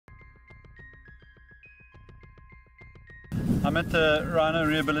I'm at the Rhino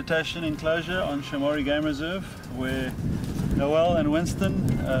Rehabilitation Enclosure on Shamori Game Reserve, where Noel and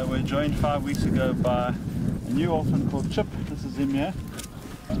Winston were joined 5 weeks ago by a new orphan called Chip. This is him here.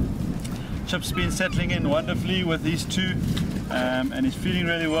 Chip's been settling in wonderfully with these two, and he's feeling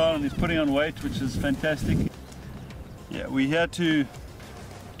really well, and he's putting on weight, which is fantastic. Yeah, we're here to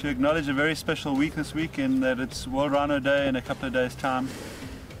acknowledge a very special week this week, in that it's World Rhino Day in a couple of days' time.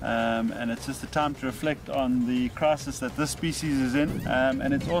 And it's just a time to reflect on the crisis that this species is in,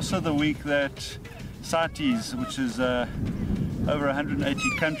 and it's also the week that CITES, which is over 180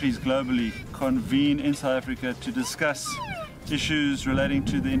 countries globally, convene in South Africa to discuss issues relating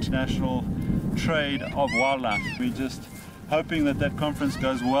to the international trade of wildlife. We're just hoping that that conference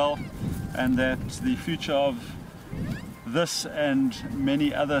goes well, and that the future of this and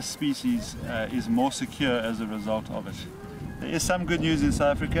many other species is more secure as a result of it. There is some good news in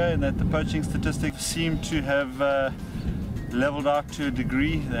South Africa in that the poaching statistics seem to have leveled out to a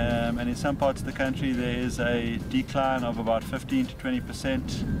degree, and in some parts of the country there is a decline of about 15 to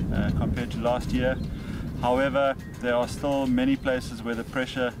 20% compared to last year. However, there are still many places where the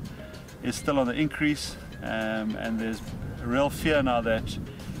pressure is still on the increase, and there's a real fear now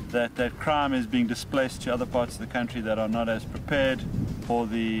that crime is being displaced to other parts of the country that are not as prepared for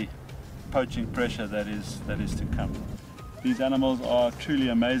the poaching pressure that is to come. These animals are truly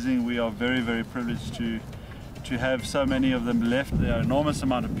amazing. We are very, very privileged to have so many of them left. There are an enormous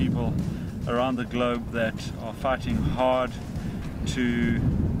amount of people around the globe that are fighting hard to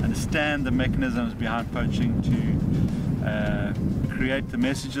understand the mechanisms behind poaching, to create the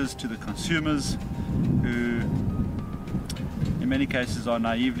messages to the consumers who in many cases are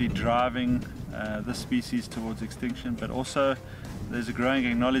naively driving this species towards extinction. But also there's a growing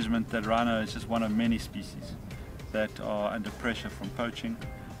acknowledgement that rhino is just one of many species that are under pressure from poaching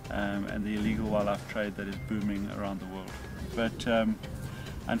and the illegal wildlife trade that is booming around the world. But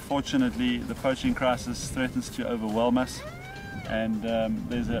unfortunately, the poaching crisis threatens to overwhelm us, and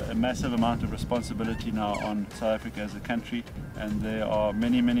there's a massive amount of responsibility now on South Africa as a country, and there are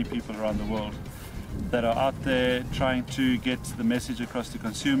many, many people around the world that are out there trying to get the message across to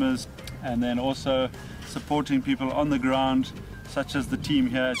consumers, and then also supporting people on the ground, such as the team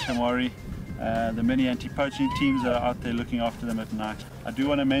here at Shamori, the many anti-poaching teams that are out there looking after them at night. I do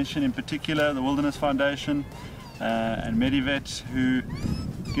want to mention in particular the Wilderness Foundation and Medivet, who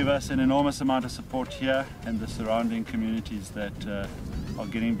give us an enormous amount of support here, and the surrounding communities that are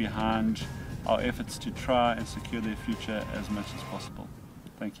getting behind our efforts to try and secure their future as much as possible.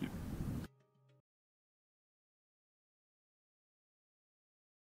 Thank you.